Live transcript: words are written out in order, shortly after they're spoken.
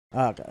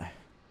Okay.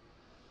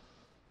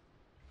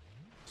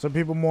 Some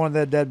people mourn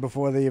their dead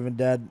before they're even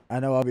dead. I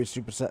know I'll be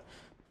super sad.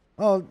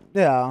 Oh,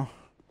 yeah.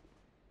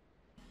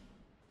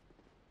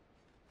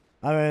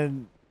 I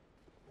mean,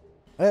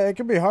 it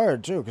can be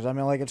hard, too, because, I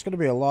mean, like, it's going to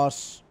be a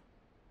loss.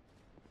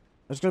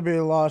 It's going to be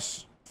a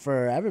loss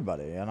for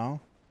everybody, you know?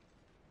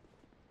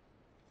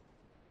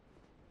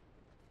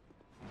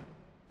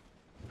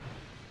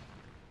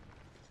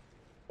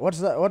 What's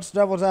that? What's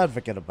Devil's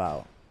Advocate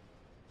about?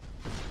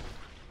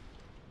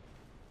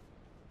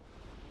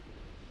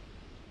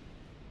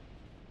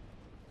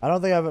 I don't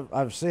think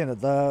I've seen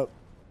it. The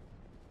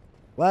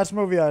last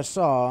movie I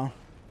saw,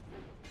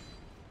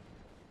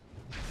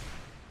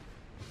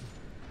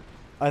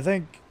 I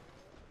think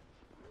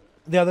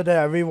the other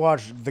day I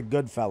rewatched The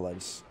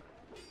Goodfellas.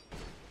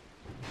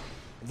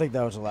 I think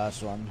that was the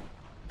last one.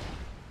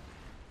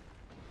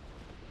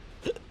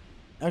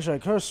 Actually, I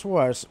could have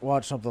swore I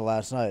watched something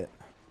last night.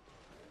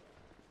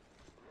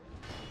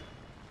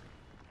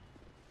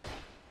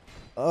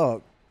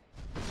 Oh.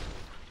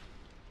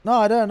 No,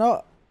 I didn't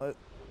know.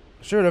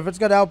 Shoot, if it's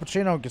got Al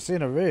Pacino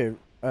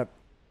and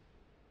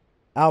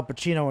Al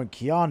Pacino and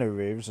Keanu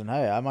Reeves, and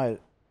hey,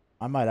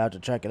 I might have to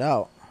check it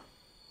out.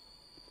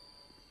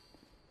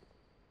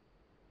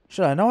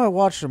 Shit, I know I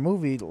watched a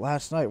movie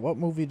last night. What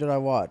movie did I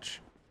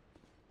watch?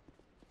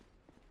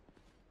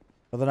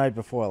 Or the night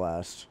before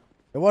last.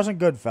 It wasn't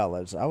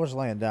Goodfellas. I was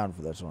laying down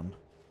for this one.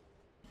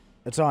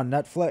 It's on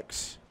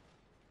Netflix.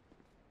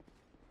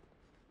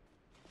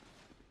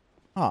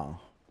 Huh.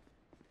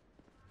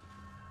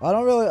 I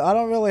don't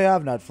really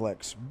have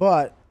Netflix,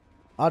 but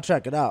I'll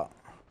check it out.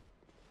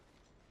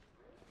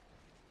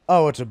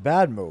 Oh, it's a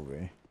bad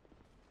movie.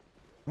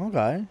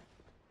 Okay.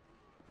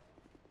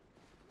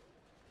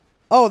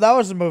 Oh, that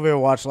was the movie I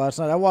watched last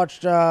night. I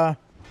watched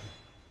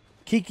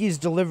Kiki's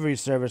Delivery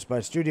Service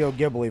by Studio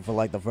Ghibli for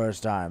like the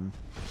first time.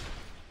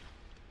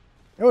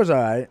 It was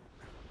alright.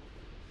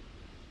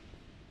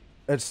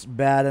 It's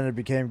bad and it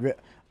became great.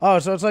 Oh,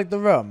 so it's like The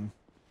Room.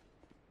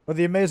 Or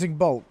The Amazing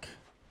Bulk.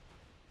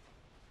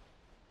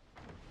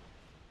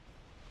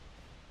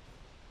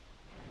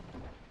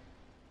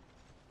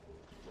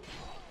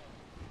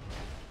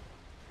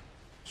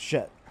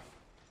 Shit.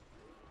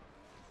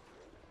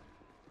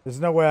 There's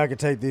no way I could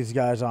take these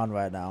guys on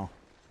right now.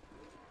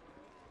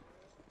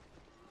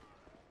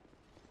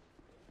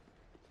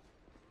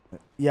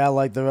 Yeah,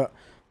 like the...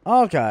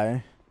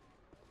 Okay.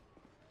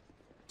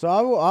 So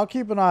I'll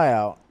keep an eye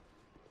out.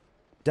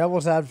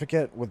 Devil's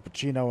Advocate with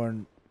Pacino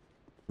and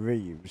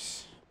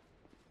Reeves.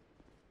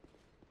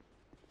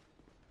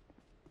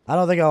 I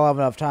don't think I'll have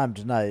enough time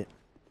tonight.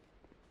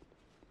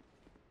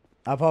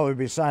 I'll probably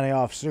be signing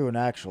off soon,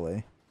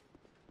 actually.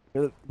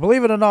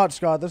 Believe it or not,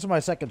 Scott, this is my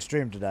second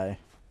stream today.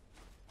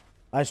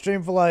 I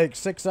streamed for like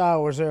 6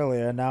 hours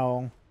earlier, and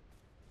now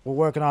we're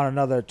working on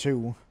another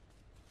 2.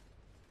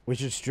 We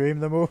should stream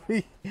the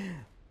movie.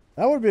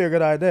 That would be a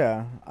good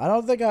idea. I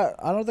don't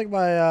think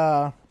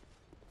my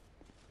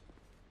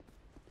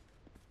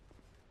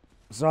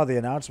saw the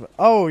announcement.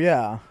 Oh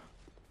yeah.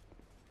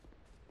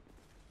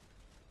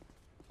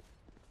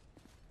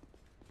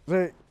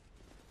 See,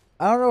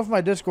 I don't know if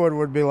my Discord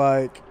would be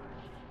like,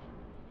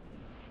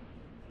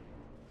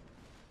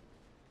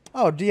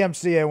 oh,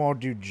 DMCA won't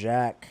do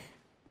jack.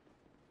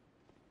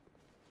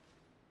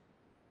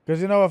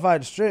 Because you know, if I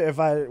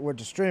were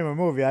to stream a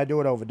movie, I'd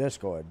do it over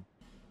Discord.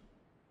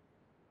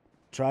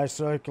 Try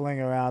circling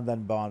around,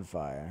 then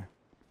bonfire.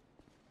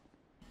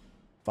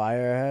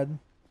 Fire ahead.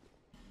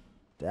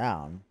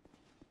 Down.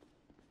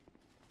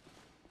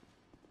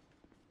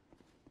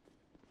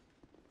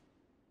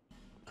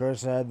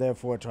 Curse ahead,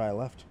 therefore try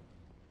left.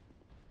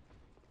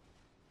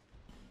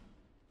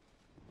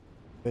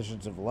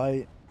 Visions of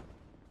light.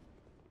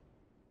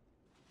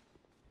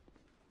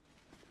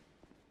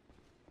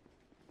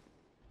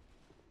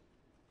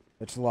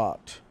 It's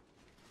locked.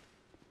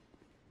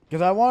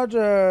 Because I wanted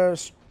to...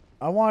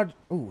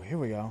 Ooh, here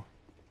we go.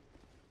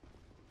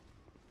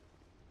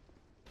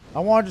 I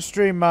wanted to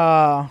stream,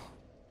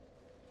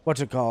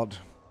 what's it called?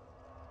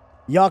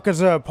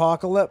 Yakuza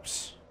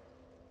Apocalypse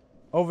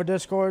over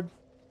Discord.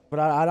 But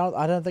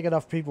I don't think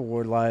enough people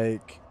would,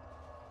 like,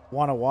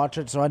 want to watch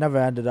it, so I never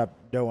ended up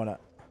doing it.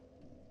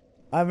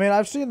 I mean,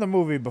 I've seen the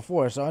movie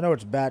before, so I know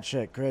it's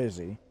batshit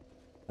crazy.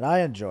 And I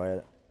enjoy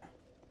it.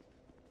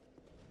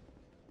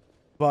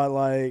 But,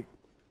 like,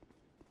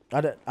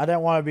 I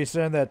didn't want to be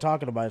sitting there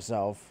talking to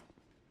myself.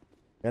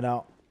 You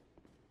know?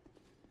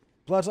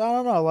 Plus, I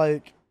don't know,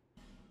 like,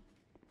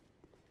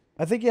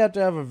 I think you have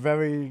to have a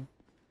very...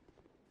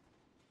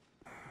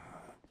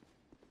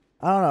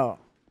 I don't know.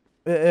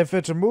 If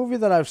it's a movie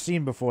that I've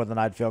seen before, then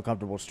I'd feel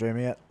comfortable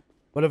streaming it.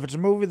 But if it's a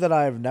movie that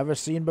I've never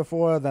seen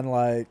before, then,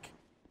 like,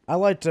 I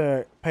like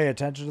to pay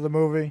attention to the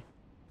movie.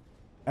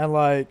 And,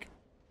 like,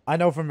 I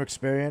know from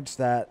experience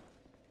that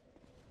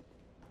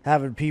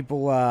having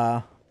people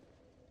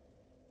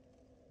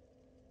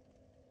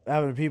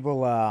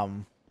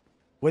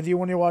with you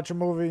when you watch a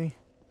movie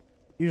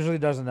usually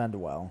doesn't end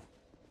well.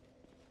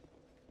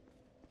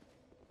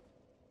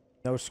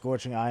 No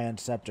scorching iron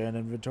scepter in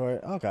inventory.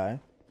 Okay.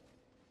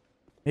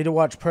 Need to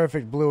watch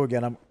Perfect Blue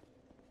again. I'm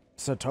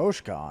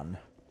Satoshi-Kon.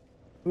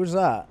 Who's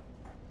that?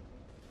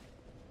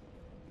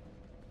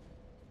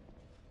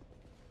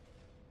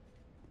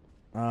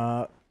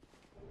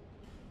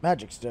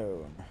 Magic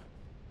Stone.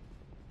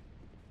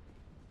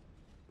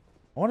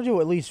 I want to do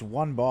at least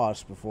one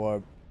boss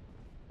before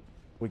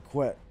we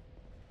quit.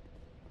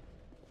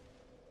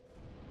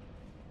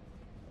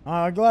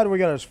 I'm glad we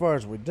got as far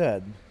as we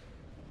did.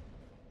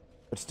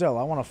 But still,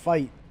 I want to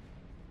fight.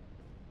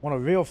 I want a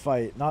real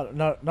fight, not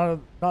none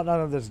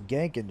of this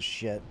ganking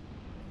shit.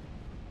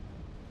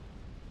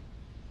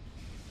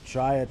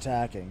 Try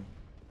attacking.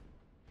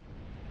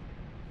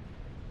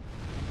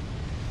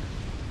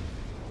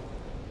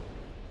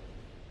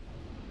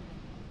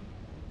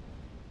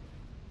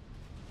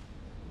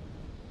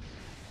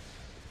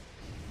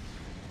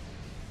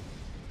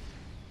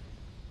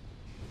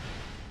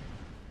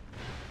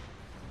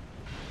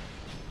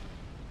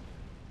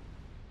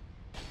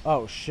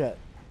 Oh shit.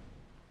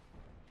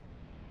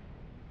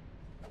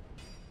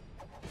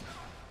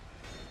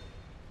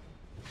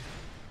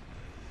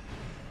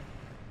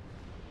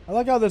 I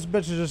like how this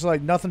bitch is just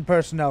like, nothing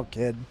personnel,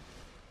 kid.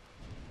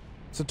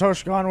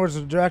 Satoshi-Kon was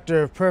the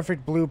director of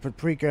Perfect Blue,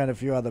 Paprika, and a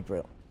few other...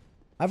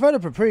 I've heard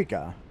of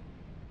Paprika.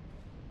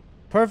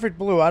 Perfect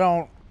Blue, I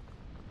don't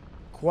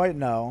quite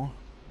know.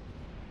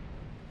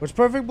 Was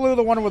Perfect Blue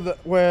the one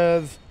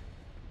with...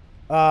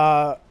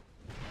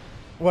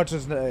 what's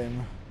his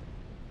name?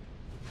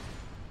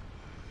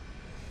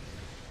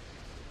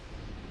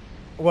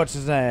 What's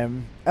his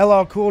name?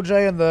 LL Cool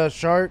J and the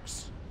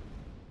Sharks?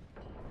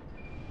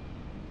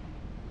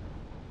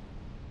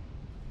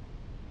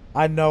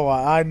 I know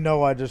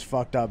I just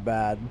fucked up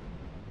bad.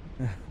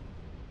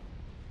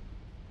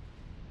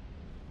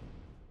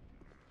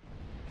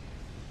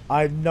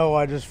 I know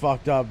I just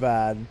fucked up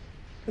bad.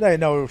 It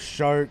ain't no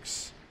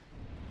sharks.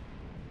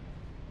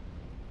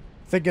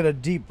 Thinking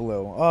of Deep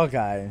Blue.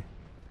 Okay.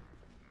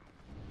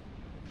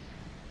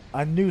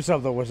 I knew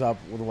something was up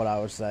with what I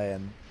was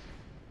saying.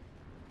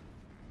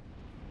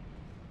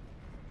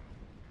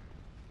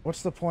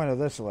 What's the point of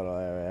this little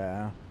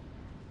area?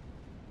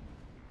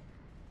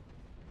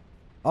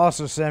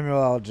 Also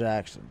Samuel L.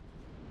 Jackson.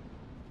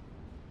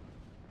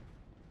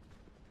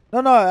 No,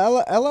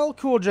 LL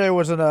Cool J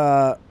was in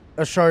a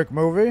shark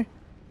movie.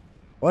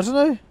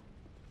 Wasn't he?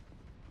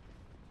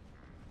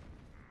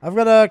 I've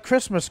got a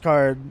Christmas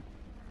card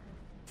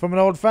from an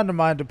old friend of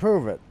mine to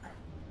prove it.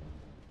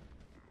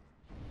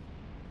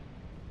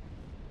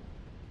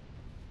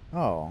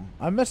 Oh,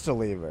 I missed a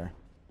lever.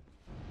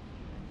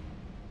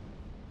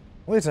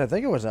 At least I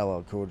think it was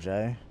LL Cool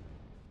J.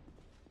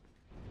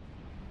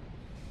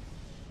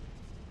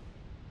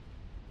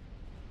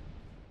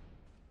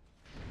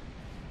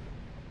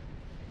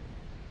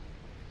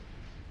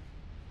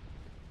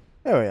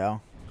 There we go.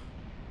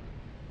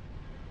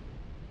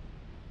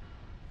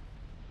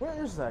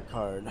 Where is that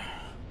card?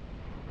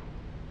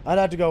 I'd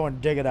have to go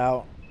and dig it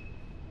out.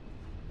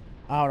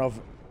 I don't know if...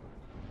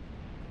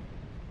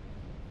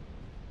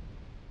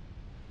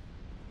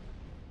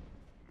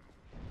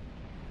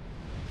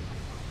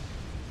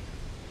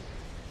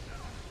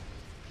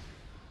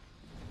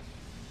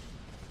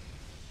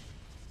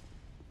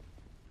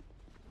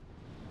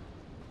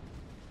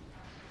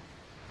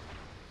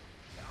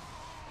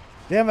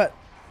 Damn it.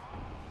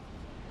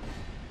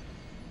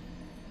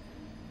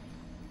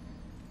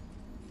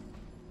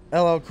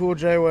 LL Cool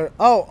J was...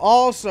 Oh,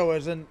 also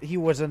he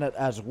was in it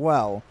as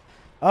well.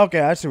 Okay,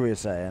 I see what you're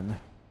saying.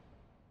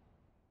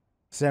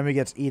 Sammy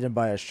gets eaten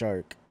by a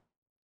shark.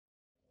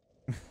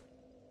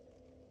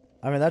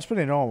 I mean, that's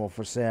pretty normal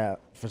for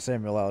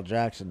Samuel L.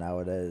 Jackson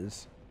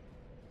nowadays.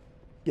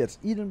 Gets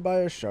eaten by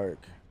a shark.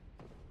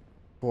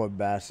 Poor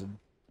bastard.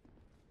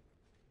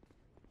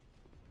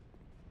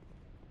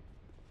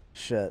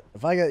 Shit.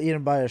 If I get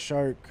eaten by a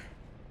shark,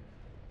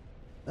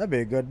 that'd be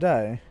a good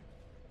day.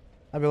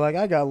 I'd be like,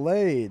 I got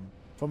laid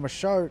from a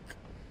shark.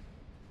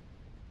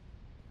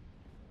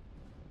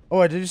 Oh,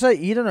 wait, did you say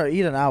eaten or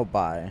eaten out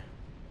by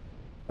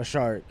a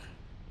shark?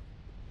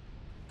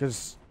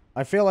 Because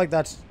I feel like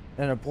that's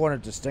an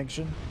important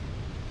distinction.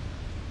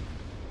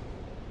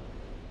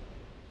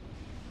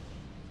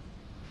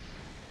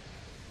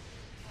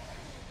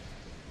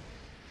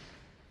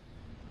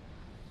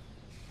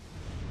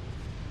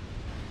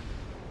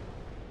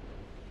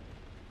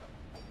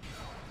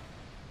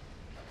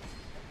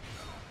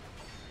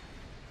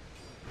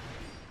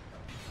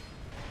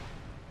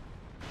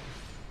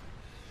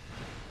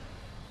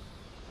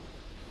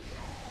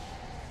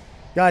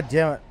 God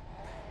damn it.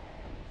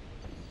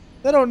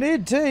 They don't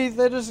need teeth.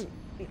 They just...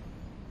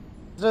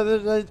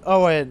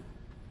 oh, wait.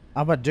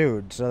 I'm a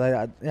dude,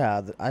 so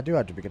yeah, I do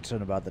have to be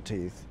concerned about the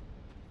teeth.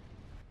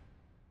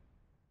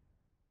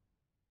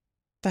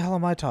 What the hell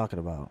am I talking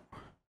about?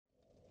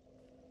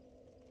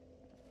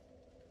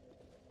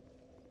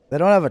 They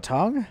don't have a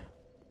tongue?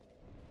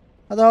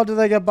 How the hell do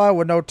they get by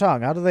with no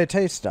tongue? How do they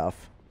taste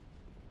stuff?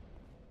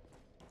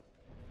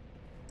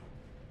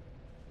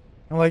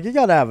 I'm like, you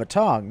gotta have a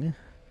tongue.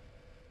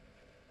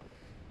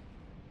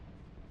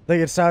 They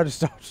get sound to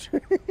stop.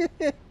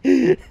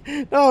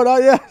 No,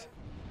 not yet.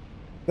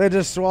 They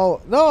just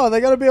swallow. No,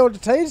 they gotta be able to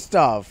taste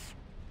stuff.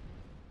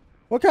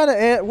 What kind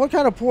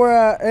of poor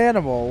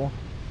animal?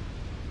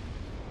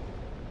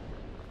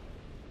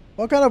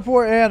 What kind of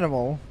poor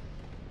animal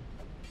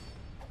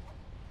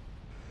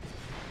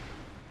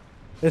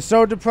is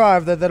so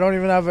deprived that they don't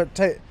even have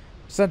a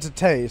sense of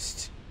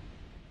taste?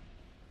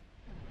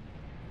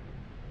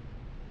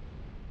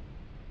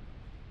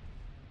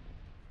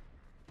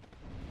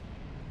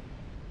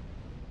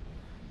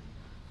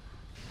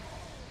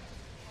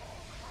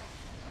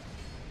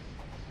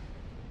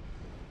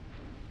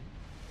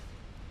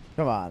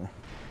 Come on.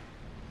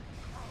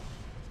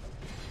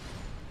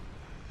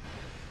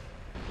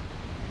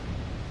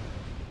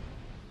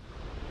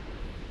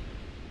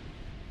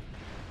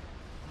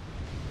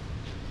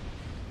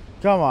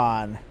 Come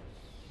on.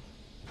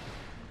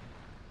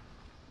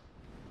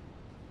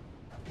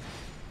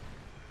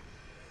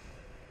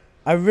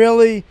 I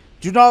really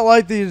do not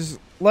like these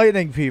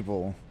lightning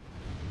people.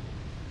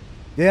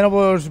 The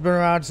animals have been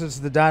around since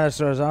the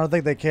dinosaurs. I don't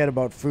think they cared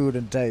about food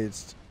and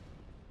taste.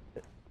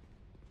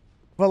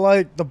 But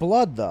like the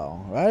blood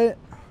though, right?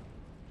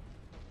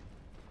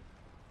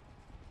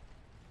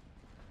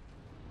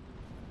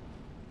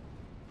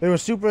 They were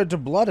super into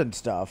blood and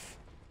stuff.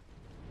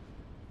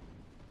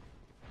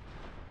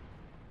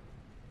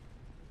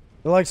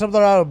 They're like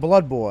something out of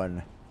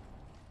Bloodborne.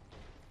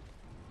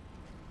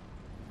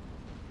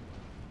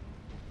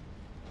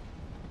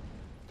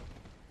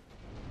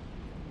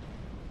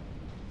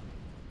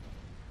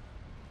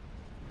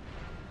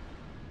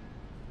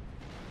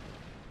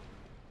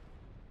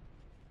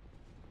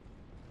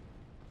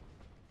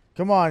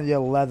 Come on, you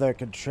leather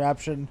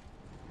contraption.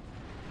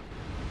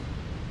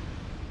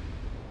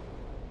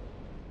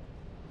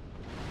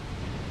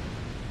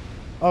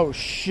 Oh,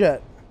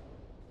 shit.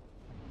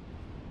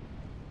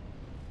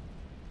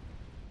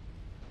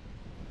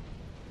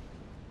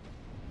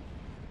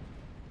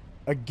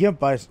 A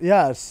gimp,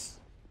 yes.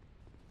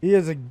 He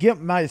is a gimp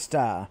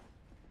meister.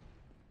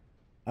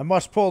 I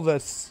must pull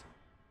this.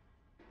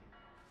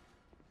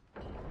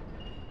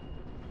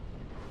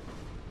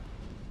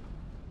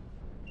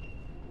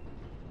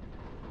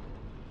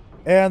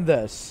 And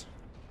this.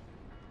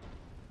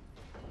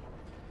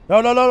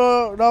 No, no, no,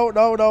 no, no,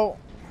 no, no.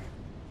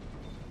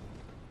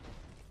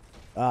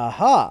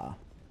 Aha.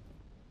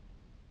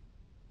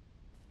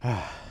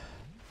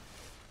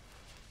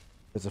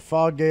 There's a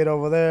fog gate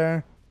over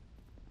there.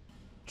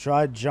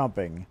 Try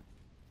jumping.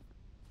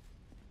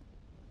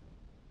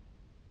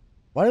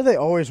 Why do they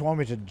always want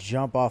me to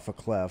jump off a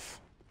cliff?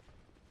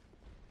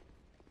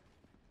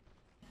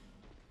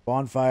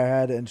 Bonfire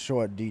head and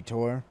short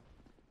detour.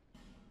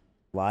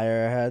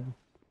 Liar ahead.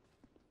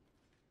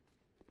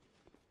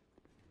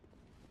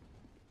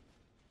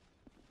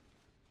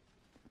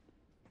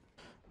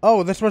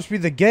 Oh, this must be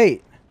the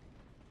gate.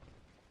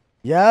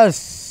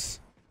 Yes.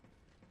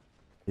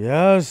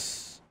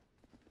 Yes.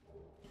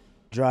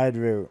 Dried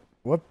root.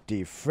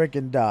 Whoop-de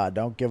frickin' da.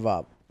 Don't give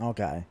up.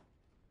 Okay.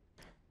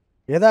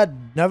 Hear that?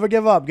 Never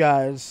give up,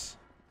 guys.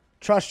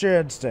 Trust your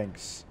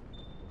instincts.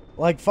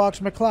 Like Fox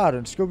McCloud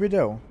and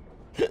Scooby-Doo.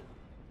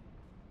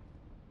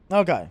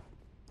 Okay.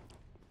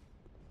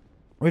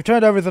 We've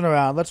turned everything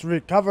around. Let's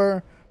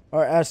recover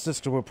our Estus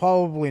because we'll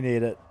probably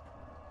need it.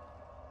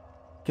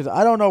 Because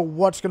I don't know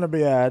what's going to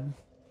be added.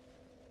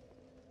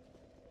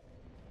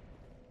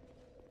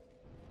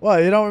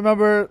 What, you don't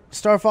remember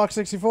Star Fox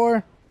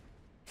 64?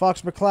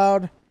 Fox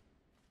McCloud?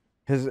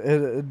 His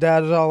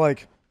dad is all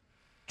like,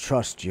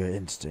 trust your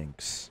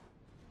instincts.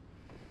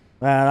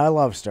 Man, I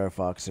love Star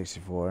Fox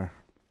 64.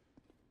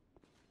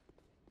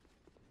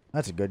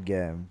 That's a good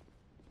game.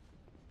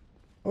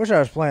 I wish I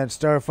was playing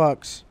Star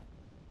Fox.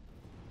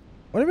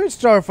 What do you mean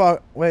Star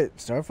Fox? Wait,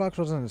 Star Fox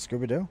wasn't in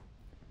Scooby-Doo?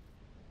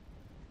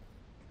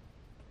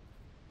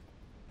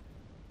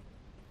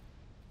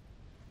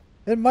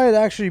 It might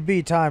actually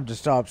be time to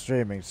stop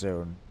streaming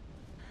soon.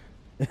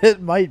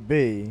 It might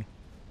be.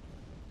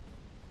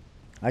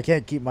 I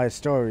can't keep my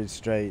stories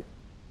straight.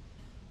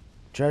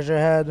 Treasure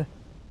head.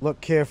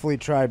 Look carefully,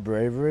 try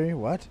bravery.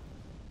 What?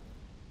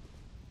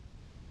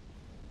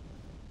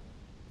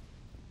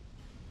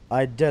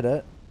 I did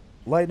it.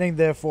 Lightning,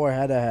 therefore,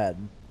 head ahead.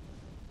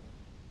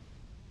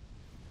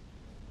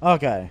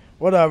 Okay,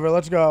 whatever,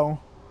 let's go.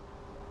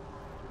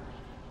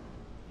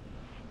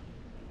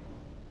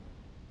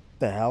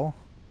 The hell?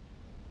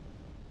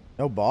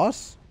 No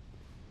boss?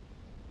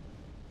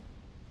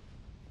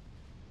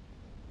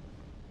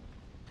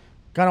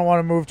 Kind of want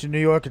to move to New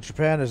York and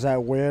Japan. Is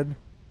that weird?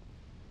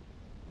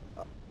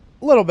 A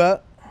little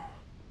bit.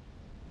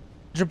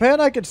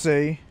 Japan I could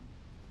see.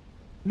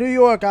 New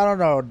York, I don't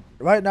know.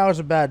 Right now is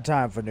a bad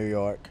time for New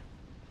York.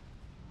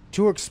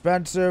 Too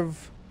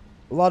expensive.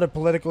 A lot of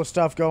political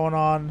stuff going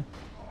on.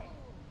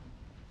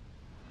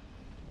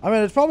 I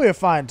mean, it's probably a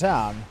fine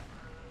town.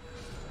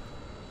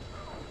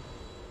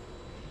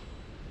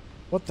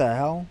 What the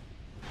hell?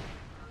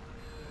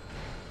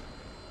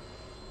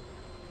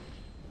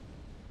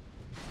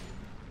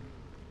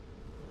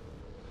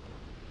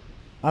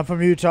 I'm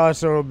from Utah,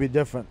 so it'll be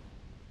different.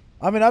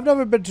 I mean, I've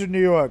never been to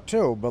New York,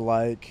 too, but,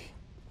 like...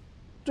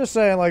 Just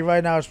saying, like,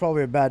 right now it's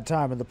probably a bad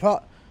time, and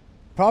the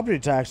property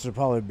taxes will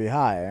probably be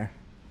higher.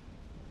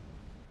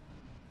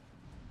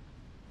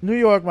 New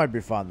York might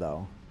be fun,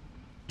 though.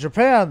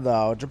 Japan,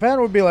 though.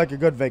 Japan would be, like, a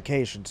good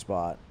vacation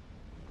spot.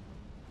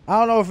 I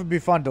don't know if it'd be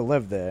fun to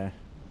live there.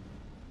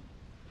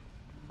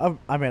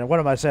 I mean, what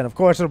am I saying? Of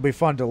course it'll be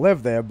fun to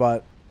live there,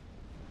 but...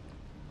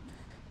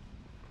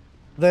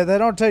 They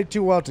don't take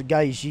too well to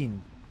gaijin.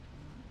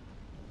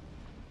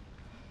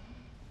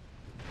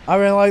 I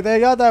mean, like, they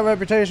got that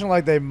reputation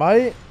like they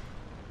might.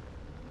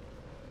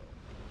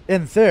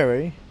 In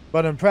theory.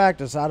 But in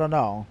practice, I don't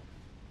know.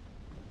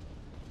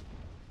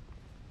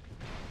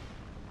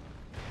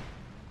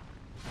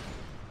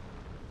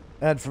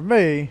 And for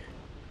me...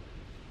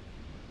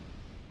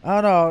 I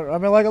don't know. I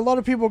mean, like, a lot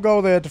of people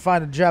go there to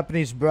find a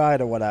Japanese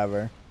bride or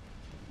whatever.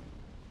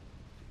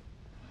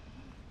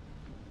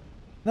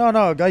 No,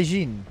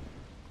 gaijin.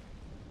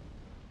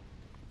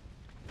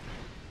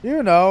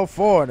 You know,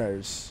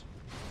 foreigners.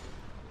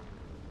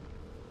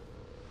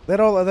 They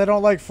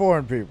don't like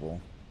foreign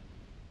people.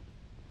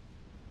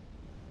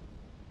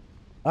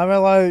 I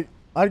mean, like,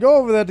 I'd go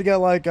over there to get,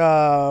 like,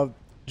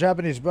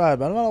 Japanese bride,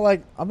 but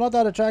I'm not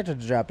that attracted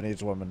to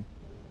Japanese women.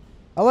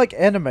 I like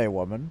anime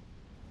women.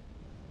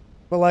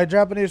 But, like,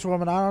 Japanese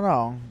women, I don't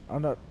know.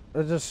 I'm not,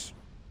 it just...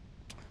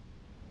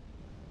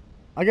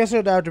 I guess it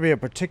would have to be a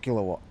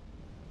particular one.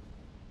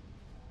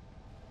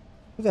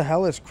 Who the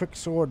hell is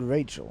Quicksword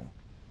Rachel?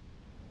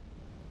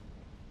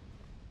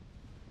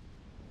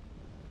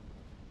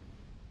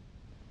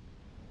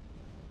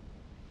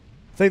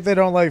 Think they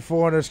don't like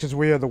foreigners because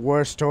we are the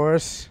worst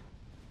tourists?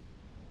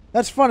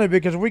 That's funny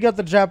because we got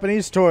the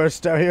Japanese tourist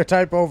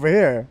stereotype over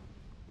here.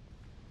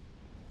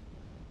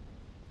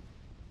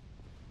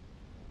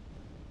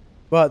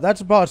 But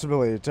that's a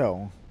possibility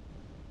too.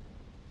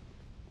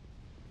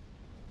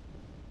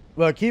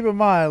 But keep in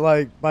mind,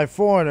 like, by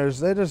foreigners,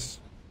 they just...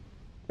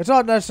 It's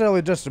not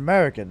necessarily just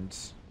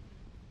Americans.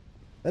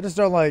 They just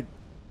don't like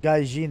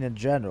gaijin in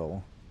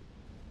general.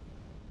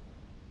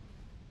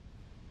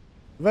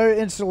 Very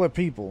insular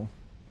people.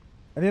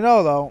 And you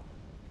know, though,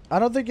 I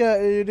don't think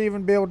you'd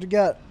even be able to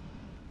get...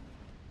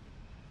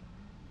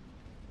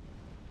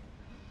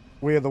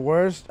 We are the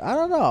worst? I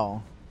don't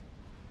know.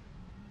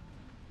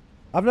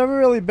 I've never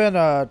really been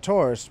a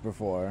tourist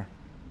before.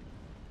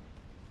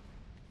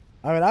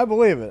 I mean, I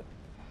believe it.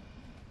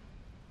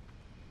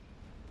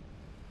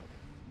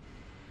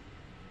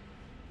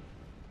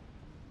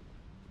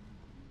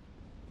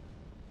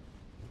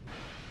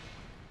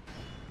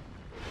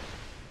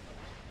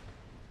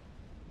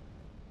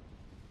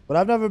 But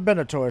I've never been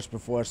a tourist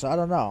before, so I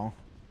don't know.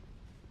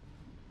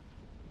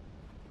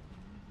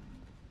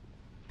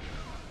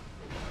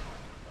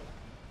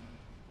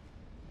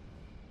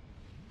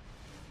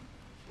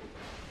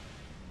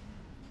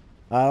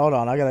 Hold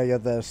on, I gotta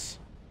get this.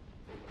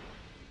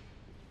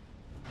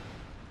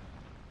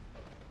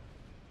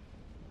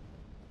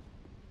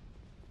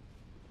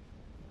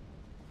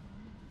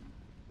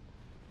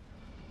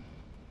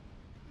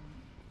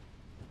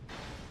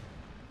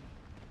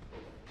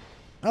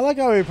 I like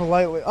how he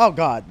politely... Oh,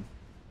 God.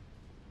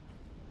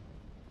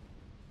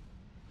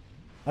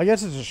 I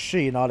guess it's a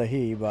she, not a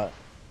he, but...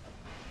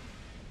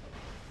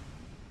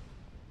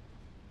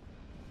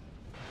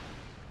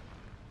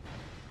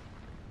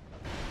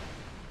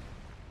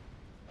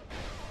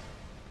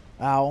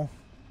 Ow.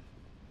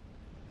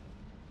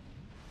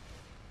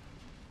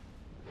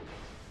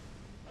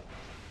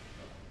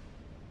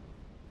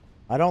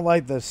 I don't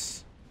like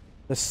this.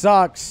 This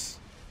sucks.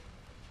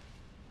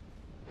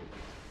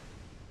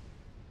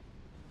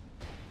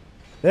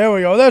 There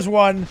we go. There's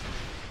one.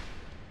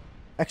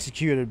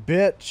 Executed,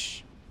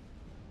 bitch.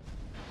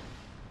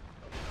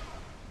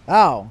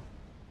 Ow.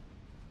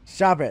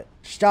 Stop it.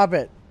 Stop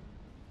it.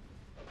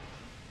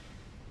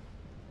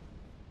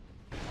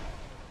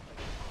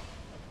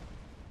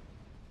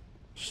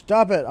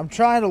 Stop it. I'm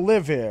trying to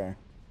live here.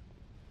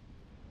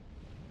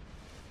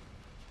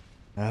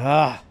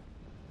 Ah.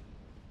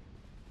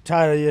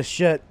 Tired of your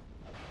shit.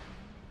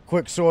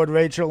 Quick sword,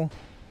 Rachel.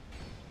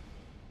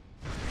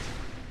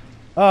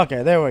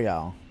 Okay, there we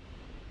go.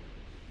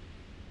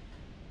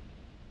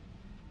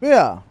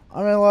 Yeah,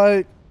 I mean,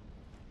 like,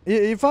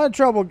 you find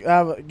trouble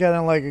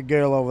getting, like, a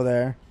girl over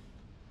there.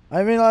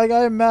 I mean, like,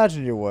 I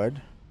imagine you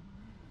would.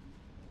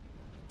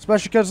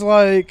 Especially because,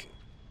 like,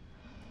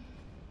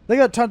 they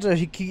got tons of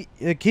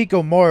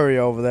hikikomori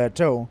over there,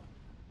 too.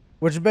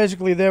 Which is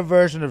basically their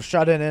version of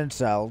shut-in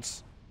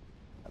incels.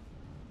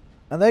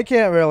 And they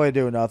can't really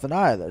do nothing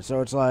either,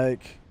 so it's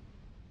like...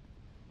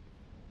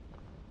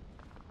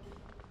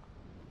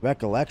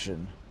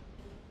 Recollection.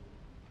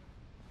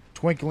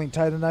 Twinkling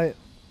Titanite.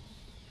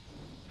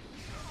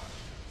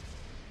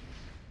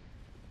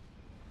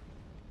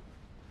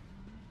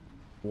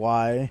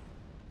 Why?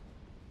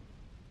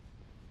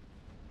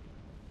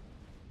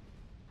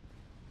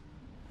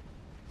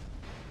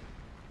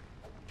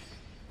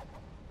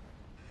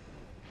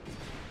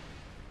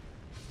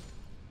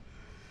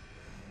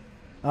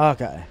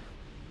 Okay.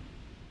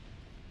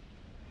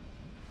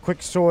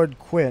 Quick Sword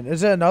Quinn.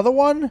 Is there another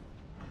one?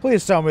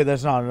 Please tell me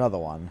there's not another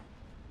one.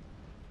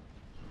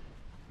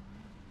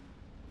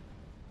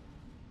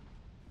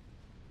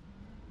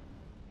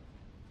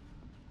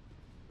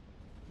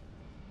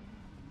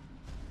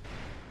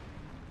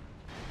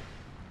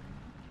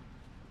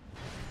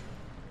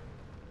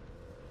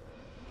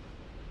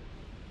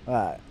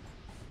 Alright.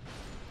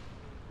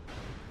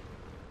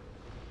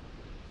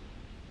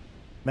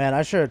 Man,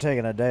 I should have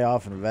taken a day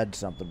off and read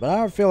something, but I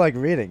don't feel like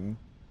reading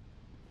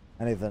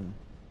anything.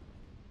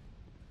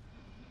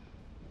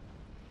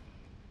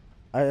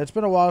 It's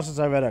been a while since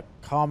I read a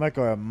comic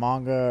or a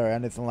manga or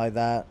anything like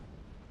that.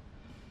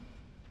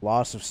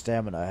 Loss of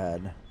stamina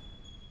ahead.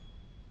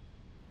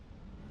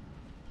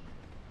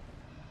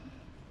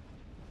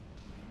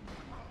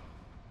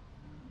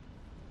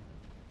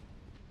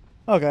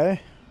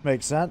 Okay,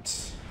 makes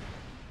sense.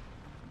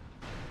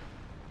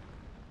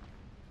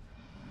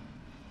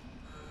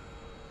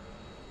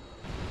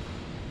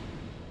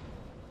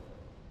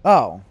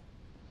 Oh,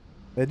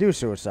 they do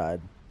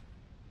suicide.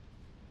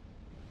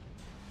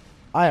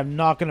 I am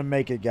not gonna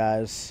make it,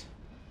 guys.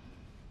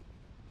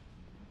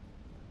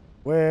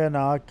 We're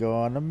not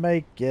gonna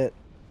make it.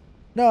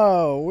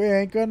 No, we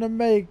ain't gonna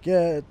make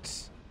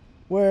it.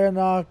 We're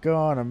not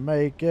gonna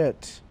make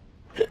it.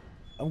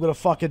 I'm gonna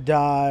fucking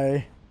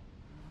die.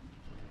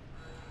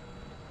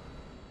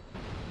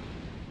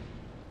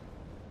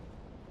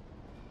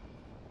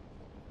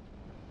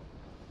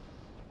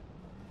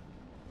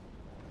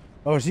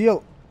 Oh, is he?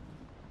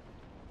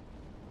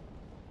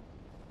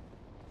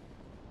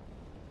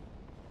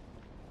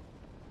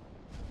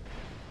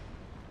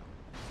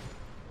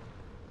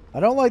 I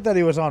don't like that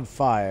he was on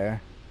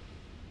fire.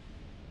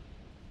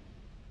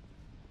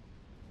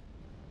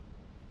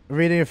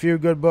 Reading a few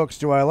good books.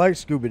 Do I like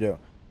Scooby-Doo?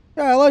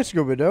 Yeah, I like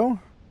Scooby-Doo.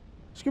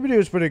 Scooby-Doo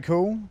is pretty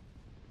cool.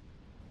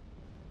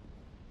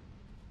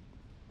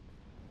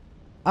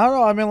 I don't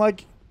know. I mean,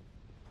 like,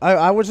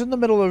 I was in the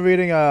middle of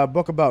reading a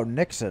book about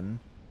Nixon.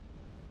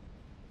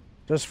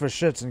 Just for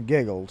shits and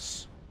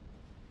giggles.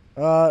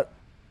 Then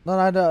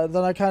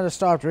I kind of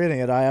stopped reading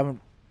it. I haven't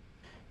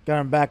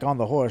gotten back on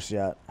the horse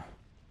yet.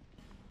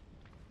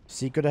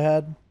 Secret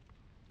ahead?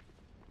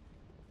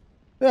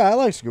 Yeah, I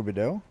like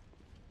Scooby-Doo.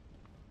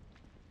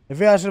 If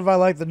you ask if I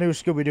like the new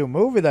Scooby-Doo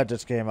movie that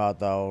just came out,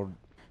 though,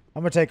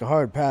 I'm going to take a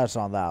hard pass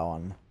on that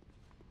one.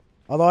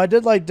 Although I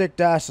did like Dick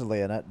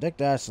Dastardly in it. Dick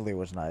Dastardly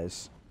was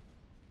nice.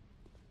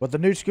 But the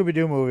new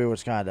Scooby-Doo movie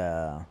was kind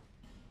of...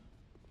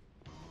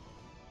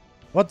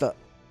 What the...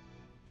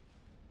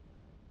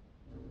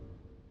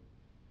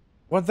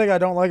 One thing I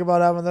don't like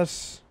about having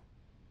this...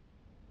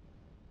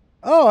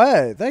 Oh,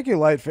 hey, thank you,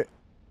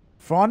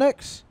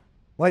 Phonics?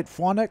 Light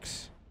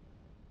Phonics?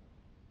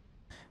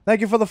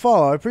 Thank you for the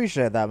follow. I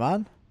appreciate that,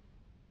 man.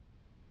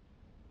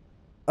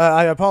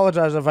 I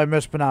apologize if I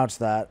mispronounced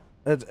that.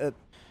 It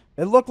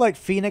looked like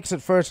Phoenix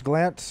at first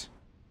glance.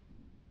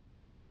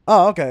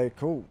 Oh, okay,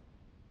 cool.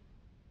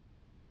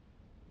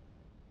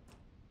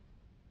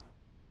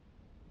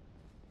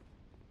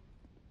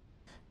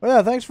 Well,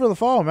 yeah, thanks for the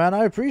follow, man.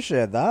 I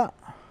appreciate that.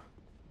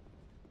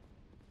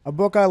 A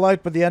book I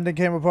liked, but the ending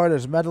came apart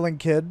is Meddling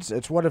Kids.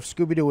 It's what if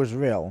Scooby-Doo was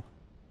real.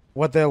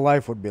 What their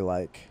life would be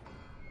like.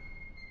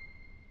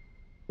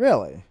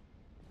 Really?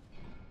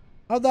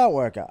 How'd that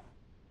work out?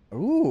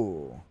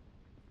 Ooh.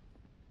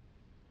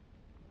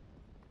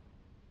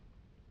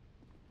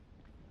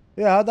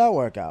 Yeah, how'd that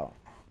work out?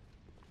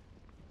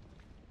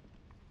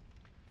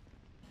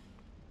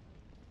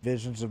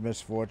 Visions of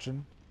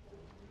misfortune.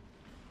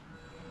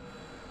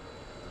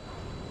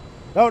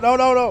 No, no,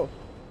 no, no!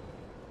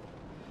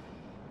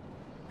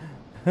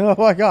 Oh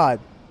my god.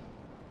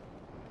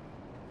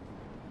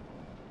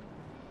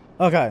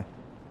 Okay.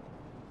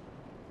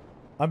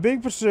 I'm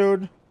being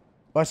pursued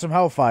by some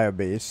hellfire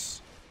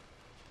beasts.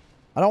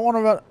 I don't want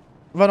to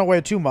run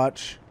away too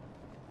much.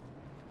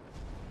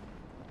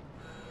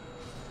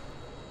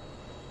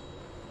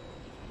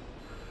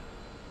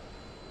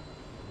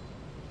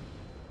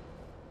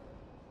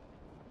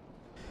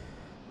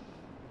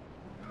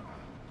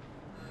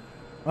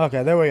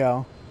 Okay, there we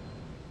go.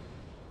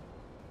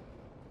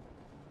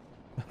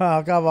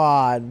 Oh, come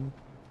on.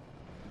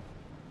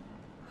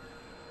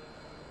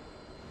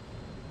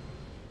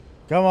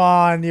 Come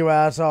on, you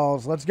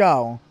assholes. Let's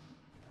go.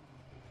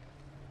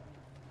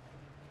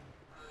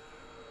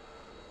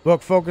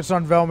 Book focused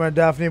on Velma and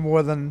Daphne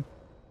more than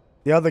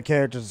the other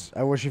characters.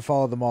 I wish you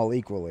followed them all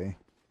equally.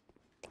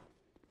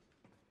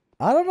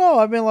 I don't know.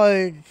 I mean,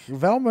 like,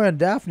 Velma and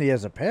Daphne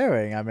as a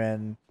pairing. I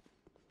mean,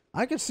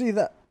 I could see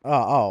that.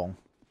 Oh.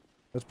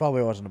 This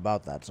probably wasn't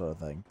about that sort of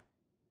thing.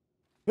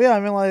 But yeah, I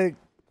mean, like,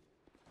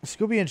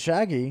 Scooby and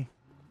Shaggy.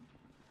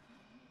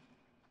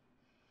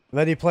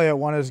 Ready Player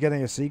One is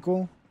getting a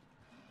sequel.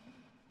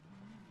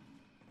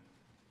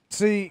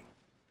 See,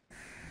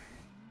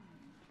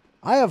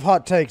 I have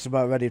hot takes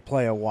about Ready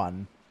Player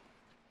One.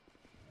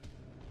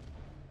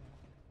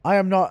 I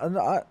am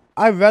not...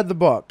 I read the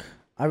book.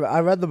 I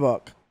read the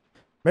book.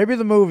 Maybe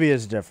the movie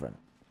is different.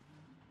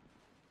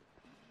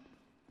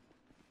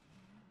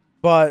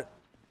 But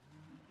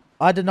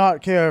I did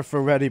not care for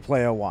Ready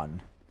Player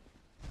One.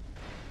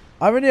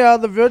 I mean, yeah,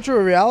 the virtual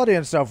reality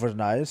and stuff was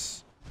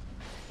nice.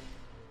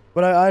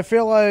 But I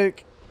feel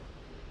like...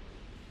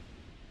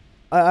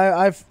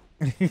 I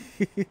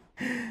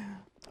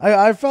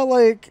felt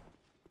like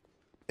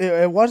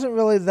it wasn't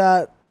really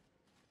that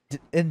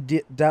in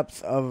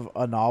depth of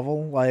a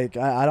novel. Like,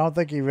 I don't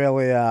think he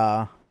really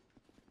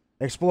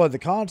explored the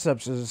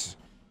concepts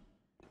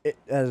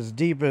as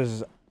deep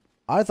as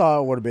I thought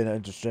it would have been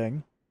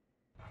interesting.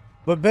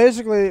 But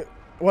basically,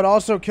 what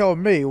also killed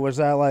me was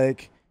that,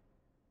 like,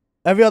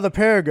 every other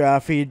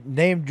paragraph, he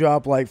name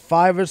dropped, like,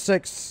 5 or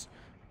 6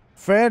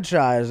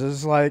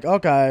 franchises. Like,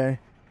 okay,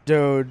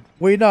 dude,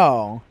 we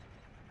know.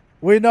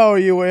 We know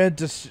you were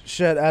into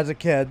shit as a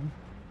kid.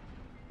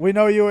 We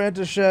know you were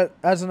into shit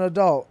as an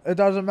adult. It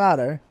doesn't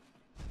matter.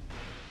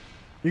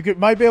 You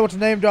might be able to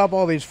name drop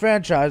all these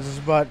franchises,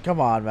 but come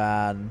on,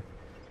 man.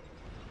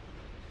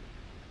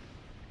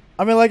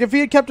 I mean, like, if he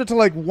had kept it to,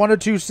 like, 1 or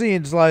 2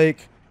 scenes,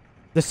 like,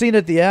 the scene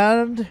at the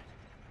end,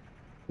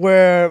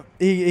 where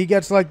he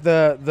gets, like,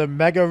 the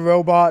mega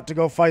robot to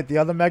go fight the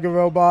other mega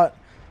robot,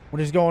 when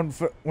he's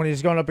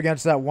going up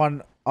against that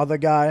one other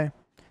guy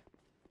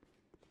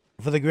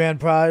for the grand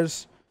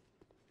prize.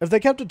 If they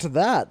kept it to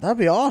that, that'd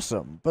be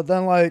awesome. But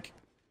then, like,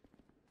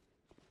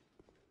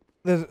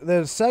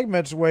 there's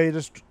segments where he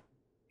just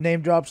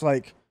name drops,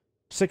 like,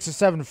 6 or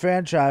 7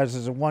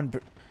 franchises in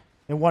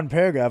one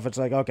paragraph. It's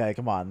like, okay,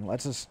 come on,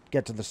 let's just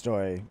get to the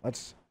story.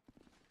 Let's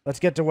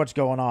get to what's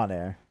going on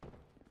here.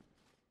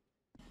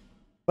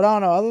 But I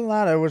don't know. Other than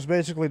that, it was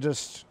basically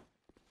just,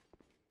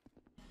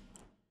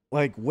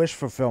 like, wish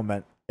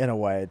fulfillment in a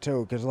way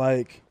too, because,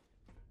 like,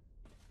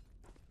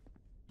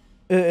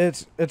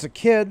 it's a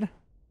kid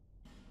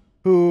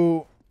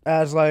who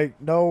has,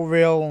 like, no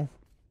real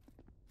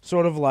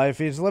sort of life.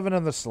 He's living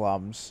in the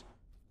slums.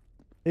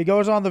 He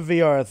goes on the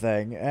VR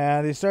thing,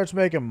 and he starts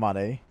making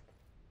money.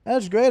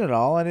 That's great and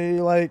all, and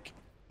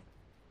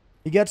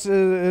he gets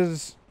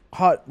his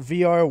hot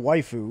VR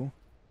waifu,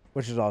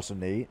 which is also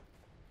neat.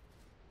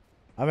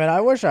 I mean,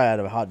 I wish I had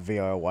a hot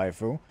VR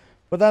waifu,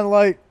 but then,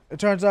 like, it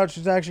turns out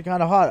she's actually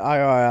kind of hot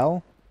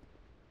IRL.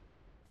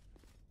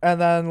 And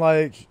then,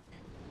 like,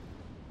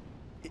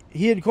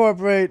 he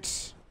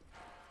incorporates,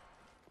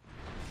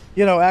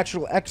 you know,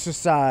 actual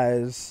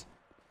exercise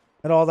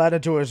and all that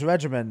into his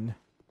regimen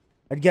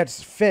and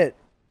gets fit.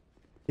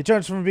 He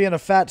turns from being a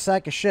fat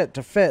sack of shit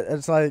to fit.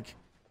 It's like,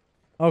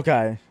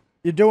 okay,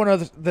 you're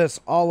doing this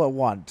all at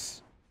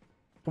once.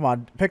 Come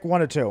on, pick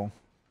 1 or 2.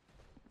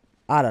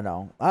 I don't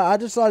know. I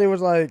just thought he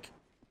was like...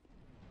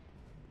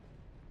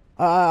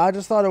 I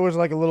just thought it was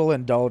like a little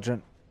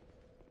indulgent.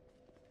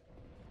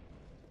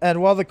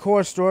 And while the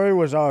core story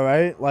was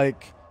alright,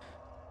 like...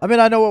 I mean,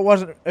 I know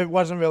it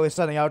wasn't really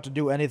setting out to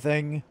do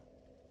anything,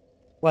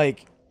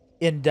 like,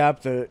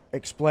 in-depth or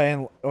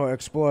explain or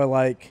explore,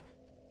 like,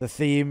 the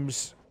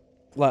themes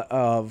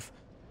of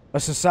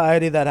a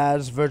society that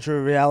has virtual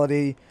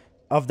reality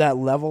of that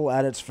level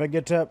at its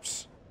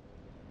fingertips.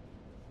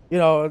 You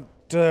know,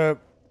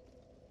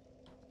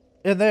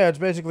 in there, it's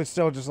basically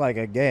still just like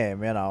a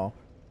game, you know.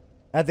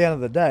 At the end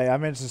of the day, I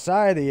mean,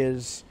 society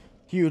is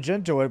huge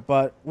into it,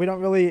 but we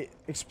don't really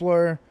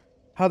explore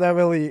how that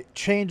really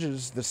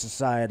changes the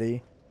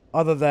society,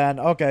 other than,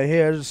 okay,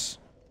 here's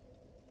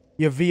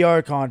your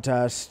VR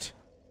contest.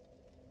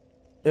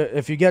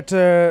 If you get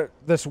to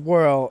this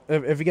world,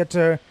 if you get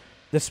to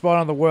this spot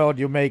on the world,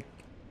 you make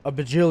 $1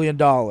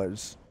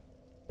 bajillion.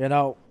 You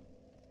know,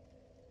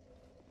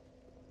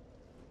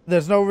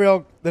 there's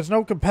no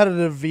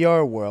competitive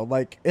VR world.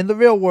 Like, in the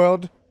real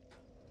world,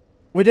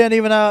 we didn't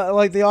even have,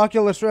 like, the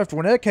Oculus Rift,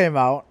 when it came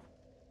out,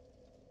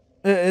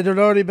 it had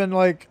already been,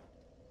 like,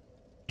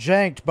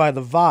 janked by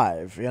the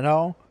Vive, you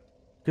know?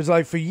 Because,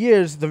 like, for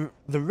years, the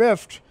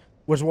Rift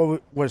was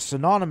what was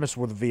synonymous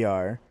with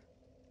VR.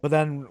 But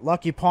then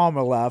Lucky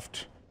Palmer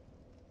left,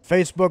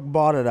 Facebook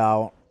bought it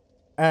out,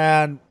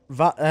 and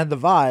the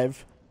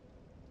Vive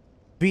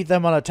beat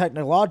them on a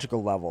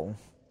technological level,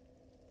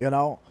 you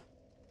know?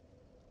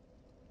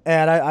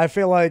 And I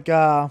feel like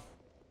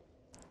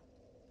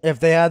if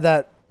they had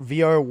that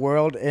VR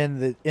world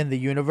in the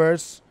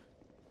universe,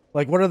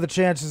 like, what are the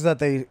chances that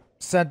they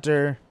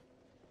center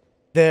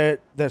their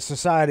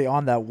society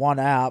on that one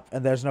app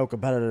and there's no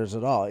competitors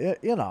at all?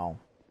 You know.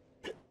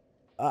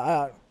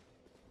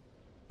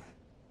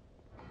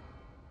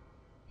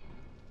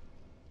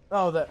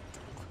 Oh,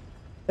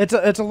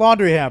 it's a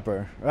laundry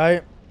hamper,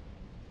 right?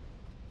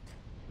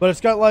 But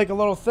it's got, like, a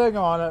little thing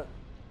on it.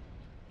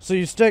 So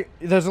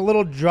there's a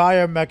little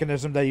dryer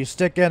mechanism that you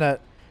stick in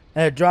it,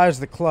 and it dries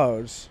the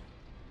clothes.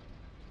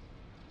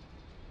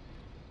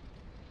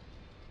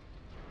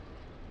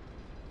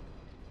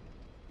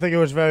 I think it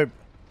was very...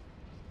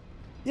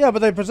 Yeah, but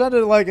they presented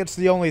it like it's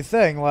the only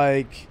thing.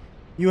 Like,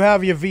 you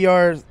have your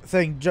VR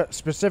thing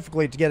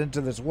specifically to get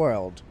into this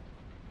world.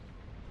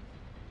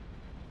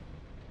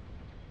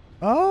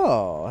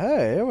 Oh,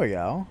 hey, here we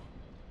go.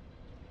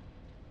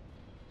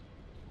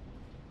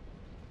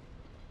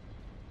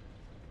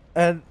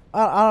 And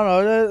I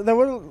don't know,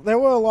 there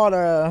were a lot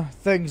of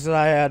things that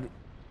I had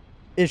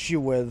issue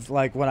with,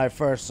 like, when I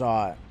first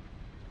saw it.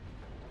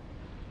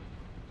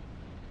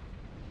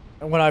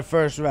 And when I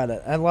first read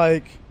it. And,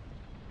 like,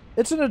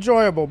 it's an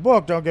enjoyable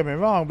book, don't get me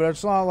wrong, but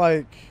it's not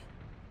like...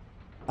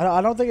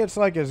 I don't think it's,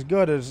 like, as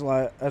good as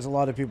a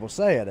lot of people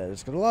say it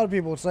is. Because a lot of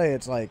people say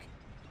it's, like,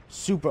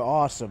 super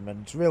awesome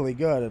and it's really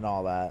good and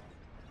all that.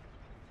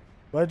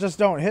 But it just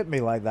don't hit me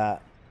like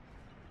that.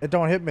 It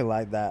don't hit me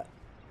like that.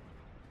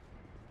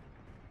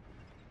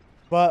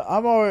 But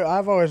I've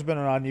always been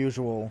an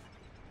unusual,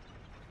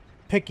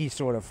 picky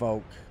sort of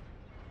folk.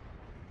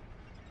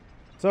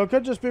 So it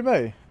could just be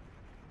me.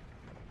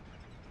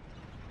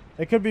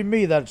 It could be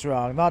me that's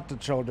wrong, not the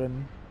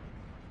children.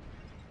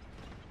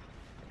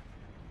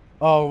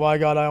 Oh my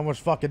god, I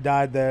almost fucking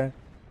died there.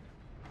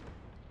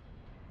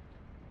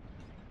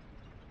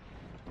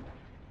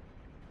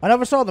 I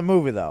never saw the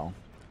movie though.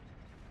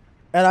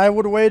 And I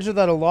would wager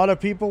that a lot of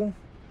people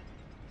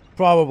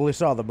probably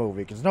saw the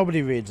movie, because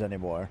nobody reads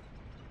anymore.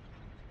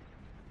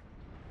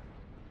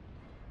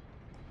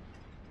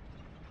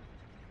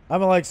 I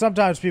mean, like,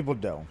 sometimes people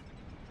do.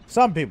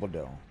 Some people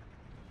do.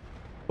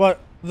 But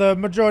the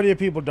majority of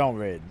people don't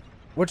read,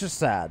 which is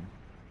sad.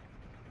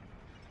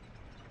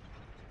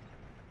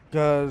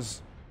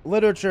 Because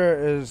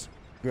literature is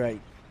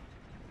great.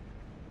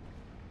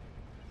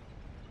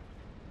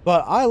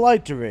 But I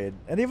like to read,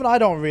 and even I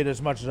don't read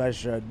as much as I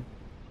should.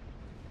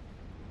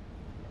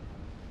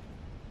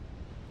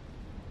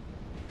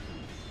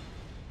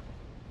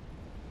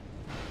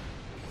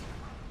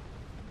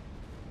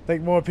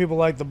 Think more people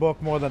like the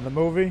book more than the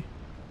movie.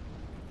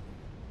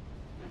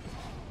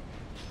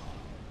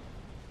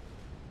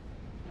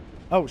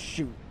 Oh,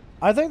 shoot.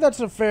 I think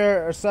that's a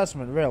fair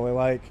assessment, really.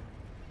 Like,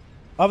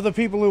 of the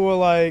people who were,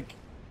 like,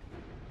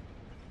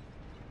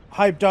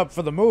 hyped up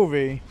for the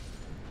movie,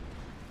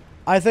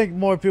 I think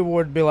more people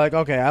would be like,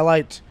 okay, I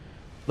liked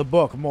the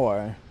book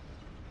more.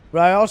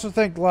 But I also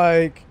think,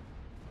 like,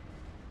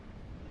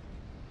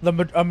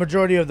 a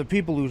majority of the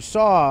people who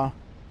saw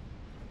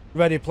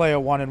Ready Player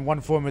One in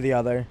one form or the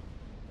other,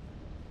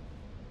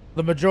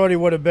 the majority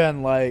would have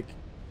been, like,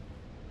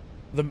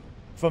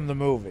 from the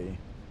movie.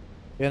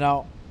 You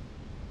know?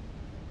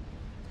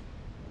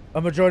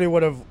 A majority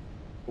would have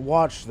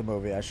watched the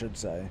movie, I should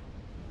say.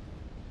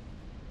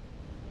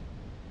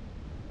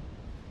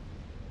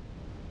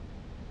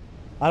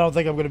 I don't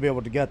think I'm going to be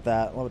able to get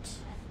that. Let's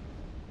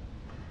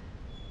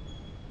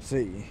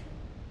see.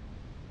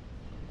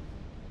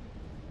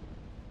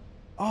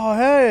 Oh,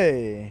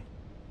 hey!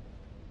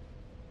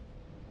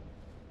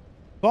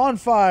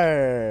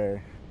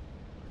 Bonfire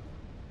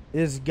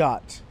is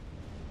got.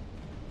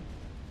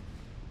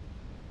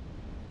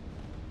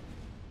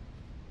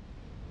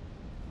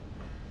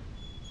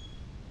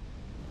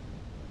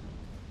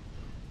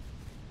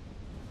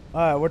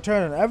 Alright, we're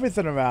turning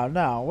everything around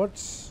now.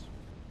 What's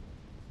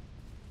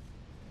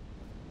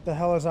the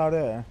hell is out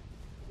there?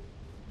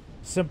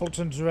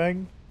 Simpleton's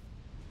Ring?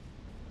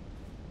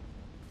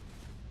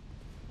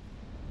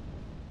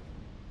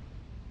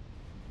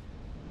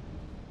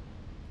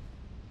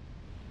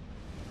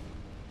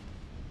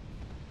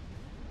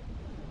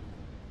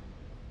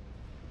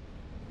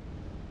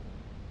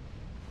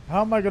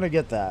 How am I gonna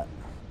get that?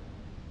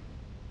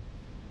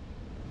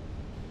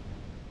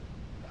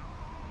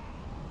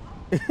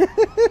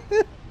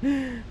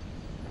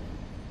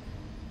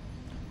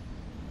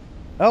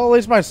 Well, at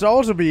least my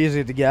souls will be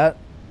easy to get.